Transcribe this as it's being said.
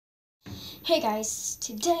Hey guys,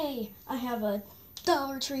 today I have a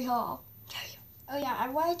Dollar Tree haul. Oh yeah, I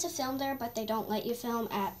wanted to film there, but they don't let you film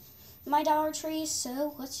at my Dollar Tree,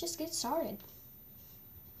 so let's just get started.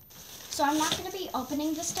 So I'm not going to be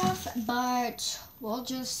opening the stuff, but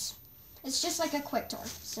it's just like a quick tour.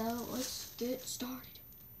 So let's get started.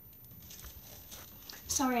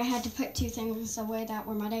 Sorry, I had to put two things away that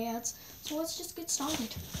were my dad's, so let's just get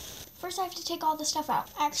started. First, I have to take all the stuff out.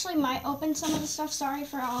 I actually might open some of the stuff. Sorry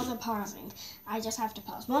for all the pausing. I just have to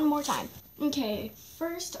pause one more time. Okay,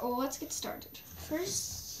 first, let's get started.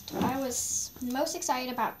 First, I was most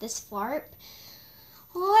excited about this flarp.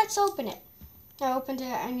 Let's open it. I opened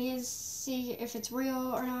it. I need to see if it's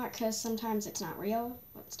real or not, because sometimes it's not real.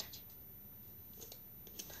 Let's touch it.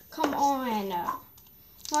 Come on.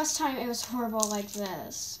 Last time it was horrible like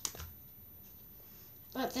this.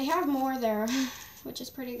 But they have more there, which is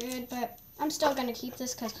pretty good, but I'm still going to keep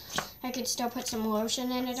this because I could still put some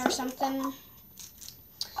lotion in it or something to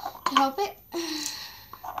help it.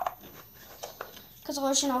 Because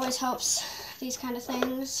lotion always helps these kind of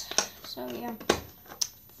things. So yeah,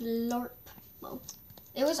 Florp. Well,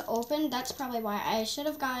 it was open. That's probably why. I should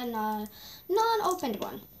have gotten a non-opened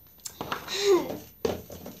one.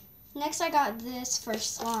 Next I got this for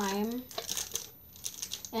slime.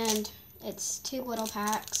 And it's 2 little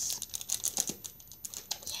packs.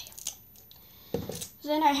 Yeah.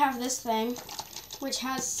 Then I have this thing, which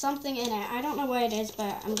has something in it. I don't know what it is,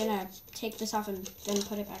 but I'm gonna take this off and then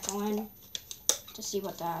put it back on to see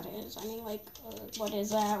what that is. I mean, like, what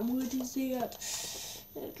is that? What is that?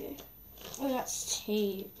 Okay. Oh, that's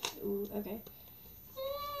tape. Ooh, okay.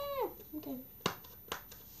 Okay.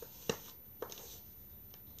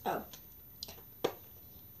 Oh.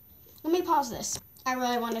 Let me pause this. I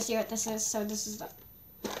really want to see what this is, so this is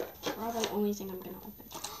probably the only thing I'm going to open.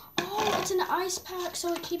 Oh, it's an ice pack,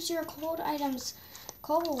 so it keeps your cold items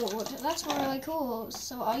cold. That's really cool.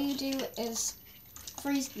 So all you do is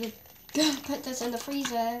put this in the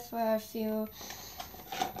freezer for a few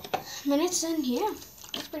minutes, and yeah,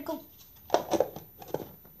 that's pretty cool.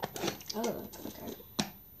 Oh, okay.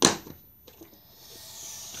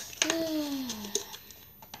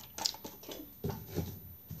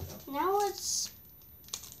 Now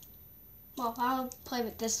I'll play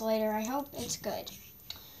with this later. I hope it's good.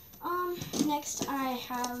 Next I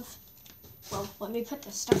have, let me put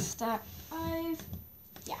the stuff that okay.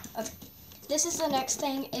 This is the next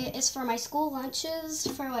thing. It is for my school lunches,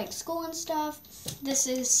 for like school and stuff. This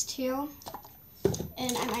is too,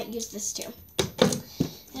 and I might use this too.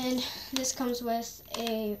 And this comes with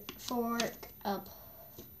a fork, a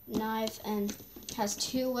knife, and has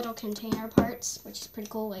 2 little container parts, which is pretty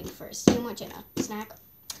cool, like for a sandwich and a snack.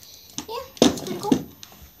 Yeah, it's pretty cool.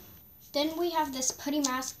 Then we have this putty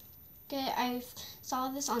mask. I saw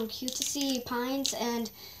this on Q2C Pines,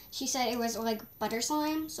 and she said it was like butter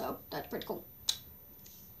slime, so that's pretty cool.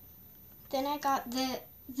 Then I got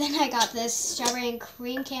this strawberry and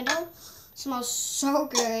cream candle. Smells so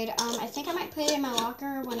good. I think I might put it in my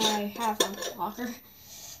locker when I have a locker.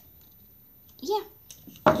 Yeah.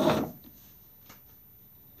 Wait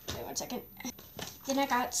 1 second. Then I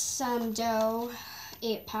got some dough,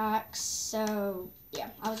 8 packs. So yeah,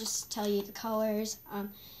 I'll just tell you the colors.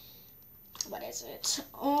 What is it?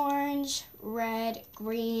 Orange, red,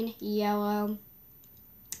 green, yellow.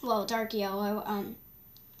 Well, dark yellow.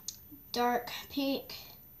 Dark pink,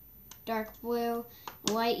 dark blue,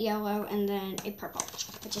 light yellow, and then a purple,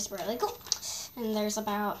 which is really cool. And there's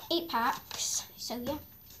about 8 packs. So yeah.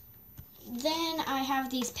 Then I have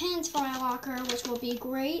these pins for my locker, which will be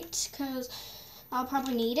great because I'll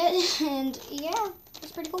probably need it. And yeah,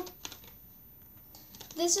 it's pretty cool.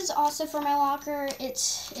 This is also for my locker. It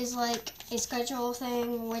is like a schedule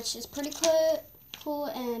thing, which is pretty cool.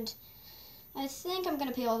 And I think I'm going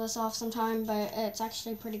to peel this off sometime, but it's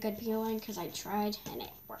actually pretty good peeling because I tried and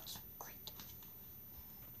it works great.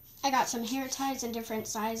 I got some hair ties in different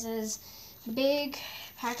sizes. Big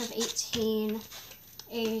pack of 18.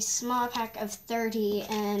 A small pack of 30,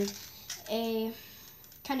 and a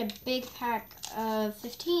kind of big pack of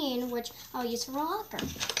 15, which I'll use for my locker.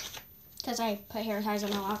 Because I put hair ties in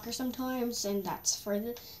my locker sometimes, and that's for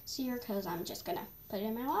this year because I'm just going to put it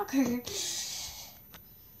in my locker.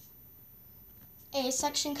 A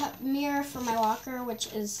suction cup mirror for my locker,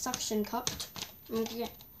 which is suction cupped.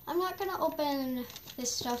 Okay. I'm not going to open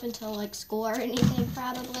this stuff until like school or anything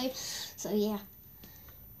probably, so yeah.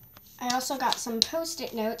 I also got some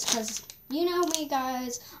Post-it notes because you know me,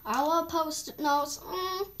 guys. I love Post-it notes.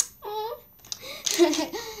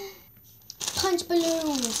 Punch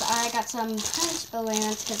balloons. I got some punch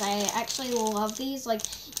balloons because I actually love these. Like,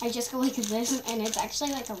 I just go like this, and it's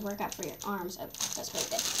actually like a workout for your arms. Oh, that's really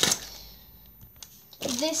good.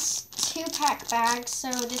 this 2-pack bag,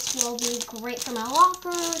 so this will be great for my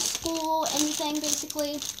locker, school, anything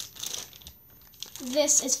basically.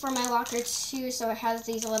 This is for my locker too, so it has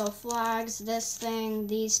these little flags, this thing,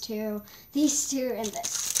 these two, and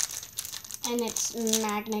this. And it's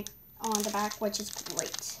magnet on the back, which is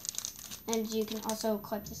great. And you can also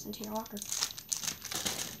clip this into your locker.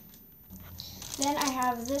 Then I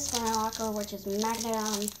have this for my locker, which is magnet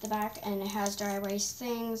on the back, and it has dry erase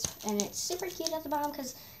things, and it's super cute at the bottom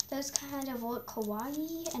because those kind of look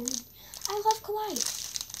kawaii, and I love kawaii.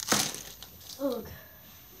 Ugh.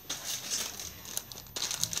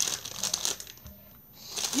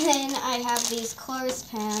 Then I have these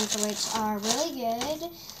clothespins, which are really good,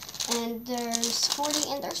 and there's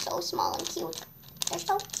 40, and they're so small and cute. They're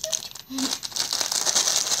so cute.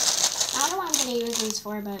 I don't know what I'm going to use these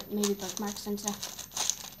for, but maybe bookmarks and stuff.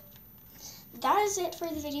 That is it for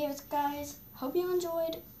the videos, guys. Hope you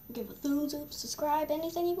enjoyed. Give a thumbs up, subscribe,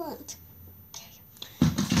 anything you want. Okay.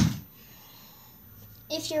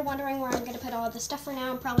 If you're wondering where I'm going to put all this stuff for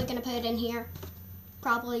now, I'm probably going to put it in here.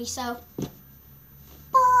 Probably, so.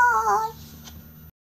 Bye!